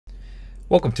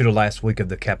Welcome to the last week of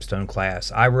the Capstone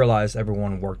class. I realize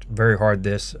everyone worked very hard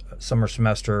this summer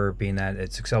semester, being that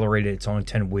it's accelerated, it's only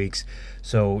 10 weeks.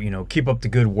 So, keep up the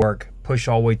good work, push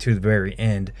all the way to the very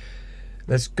end.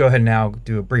 Let's go ahead and now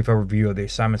do a brief overview of the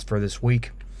assignments for this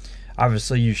week.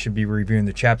 Obviously, you should be reviewing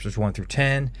the chapters 1 through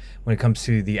 10. When it comes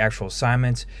to the actual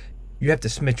assignments, you have to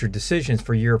submit your decisions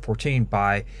for year 14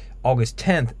 by August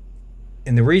 10th.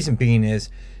 And the reason being is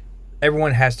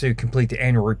everyone has to complete the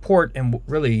annual report and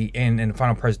really in the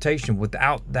final presentation.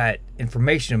 Without that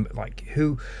information, like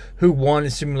who won the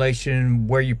simulation,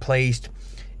 where you placed,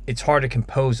 it's hard to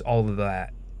compose all of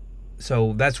that.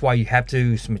 So that's why you have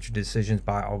to submit your decisions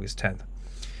by August 10th.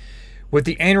 With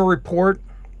the annual report,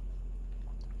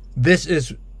 this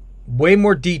is way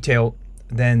more detailed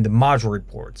than the module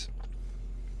reports.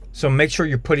 So make sure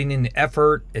you're putting in the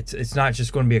effort. It's not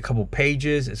just going to be a couple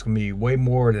pages. It's going to be way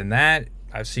more than that.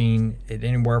 I've seen it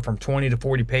anywhere from 20 to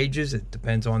 40 pages. It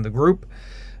depends on the group.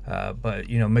 But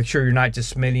make sure you're not just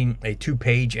submitting a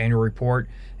 2-page annual report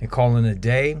and calling it a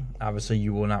day. Obviously,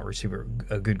 you will not receive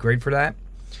a good grade for that.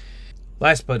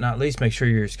 Last but not least, make sure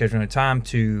you're scheduling a time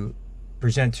to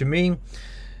present to me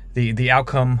the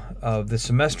outcome of the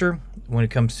semester when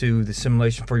it comes to the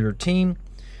simulation for your team.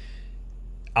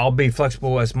 I'll be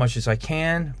flexible as much as I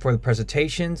can for the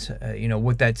presentations.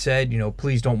 With that said,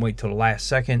 please don't wait till the last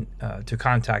second to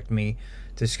contact me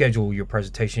to schedule your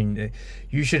presentation.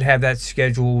 You should have that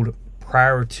scheduled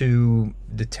prior to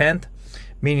the 10th,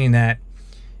 meaning that,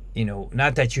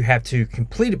 not that you have to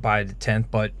complete it by the 10th,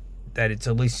 but that it's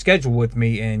at least scheduled with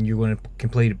me and you're going to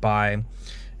complete it by,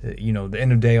 the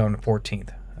end of the day on the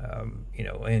 14th.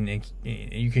 And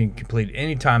you can complete it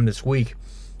anytime this week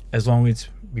as long as it's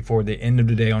before the end of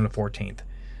the day on the 14th.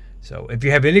 So if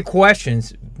you have any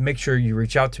questions, make sure you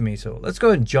reach out to me. So let's go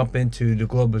ahead and jump into the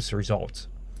Globus results.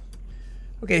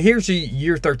 Okay, here's the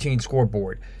year 13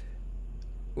 scoreboard.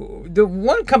 The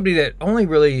one company that only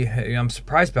really I'm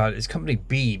surprised about is Company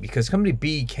B, because Company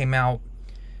B came out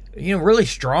really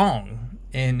strong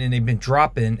and they've been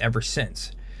dropping ever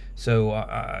since. So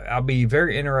I'll be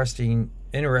very interested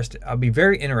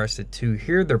to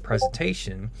hear their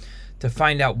presentation to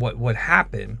find out what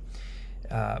happened,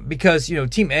 because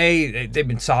Team A, they've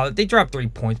been solid. They dropped 3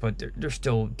 points, but they're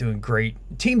still doing great.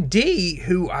 Team D,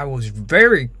 who I was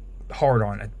very hard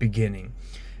on at the beginning,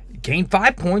 gained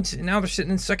 5 points, and now they're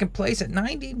sitting in second place at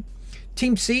 90.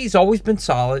 Team C has always been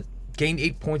solid, gained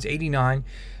 8 points, 89.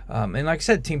 And like I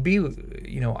said, Team B, I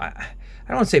don't want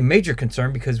to say major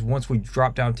concern, because once we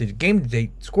drop down to the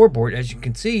game-to-date scoreboard, as you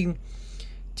can see,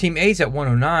 Team A's at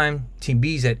 109, Team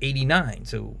B's at 89.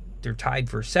 So they're tied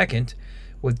for second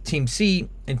with Team C,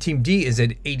 and Team D is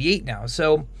at 88 now.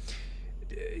 So,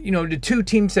 the two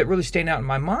teams that really stand out in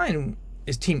my mind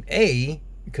is Team A,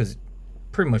 because it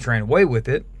pretty much ran away with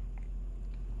it,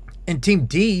 and Team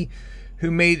D, who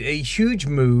made a huge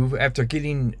move after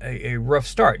getting a rough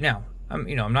start. Now,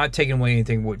 I'm not taking away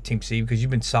anything with Team C, because you've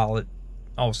been solid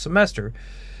all semester,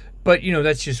 but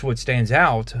that's just what stands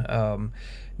out.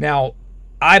 Now,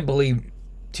 I believe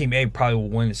Team A probably will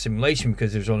win the simulation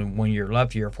because there's only 1 year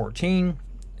left, year 14.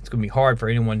 It's going to be hard for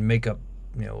anyone to make up,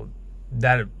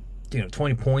 that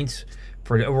 20 points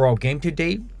for the overall game to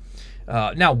date.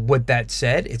 Now, with that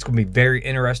said, it's going to be very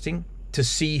interesting to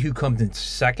see who comes in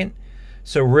second.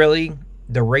 So really,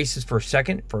 the race is for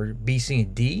second for B, C,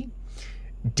 and D.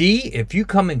 D, if you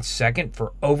come in second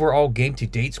for overall game to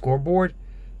date scoreboard,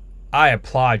 I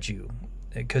applaud you,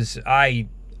 because I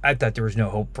thought there was no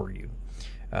hope for you.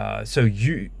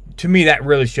 To me, that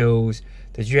really shows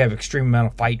that you have extreme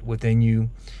amount of fight within you.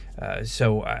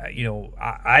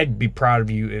 I'd be proud of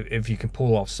you if you can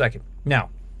pull off second. Now,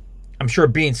 I'm sure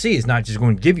B and C is not just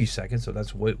going to give you second, so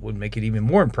that's what would make it even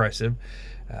more impressive.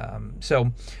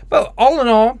 But all in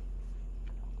all,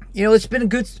 it's been a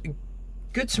good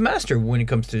semester when it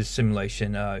comes to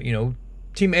simulation.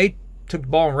 Team A took the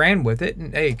ball and ran with it,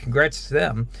 and hey, congrats to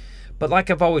them. But like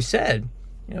I've always said,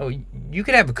 you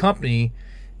could have a company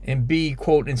and be,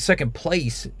 quote, in second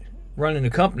place running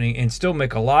the company and still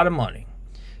make a lot of money.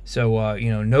 So,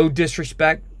 no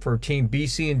disrespect for Team B,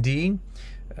 C, and D.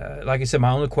 Like I said, my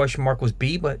only question mark was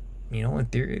B, but, in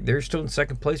theory, they're still in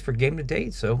second place for game to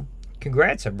date. So,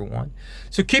 congrats, everyone.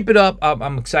 So, keep it up.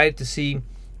 I'm excited to see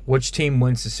which team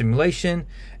wins the simulation.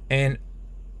 And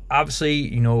obviously,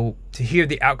 to hear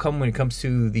the outcome when it comes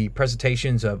to the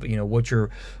presentations of, what your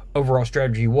overall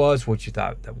strategy was, what you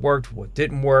thought that worked, what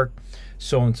didn't work,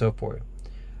 so on and so forth.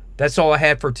 That's all I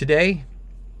had for today.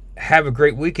 Have a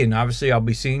great weekend. Obviously, I'll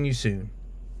be seeing you soon.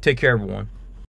 Take care, everyone.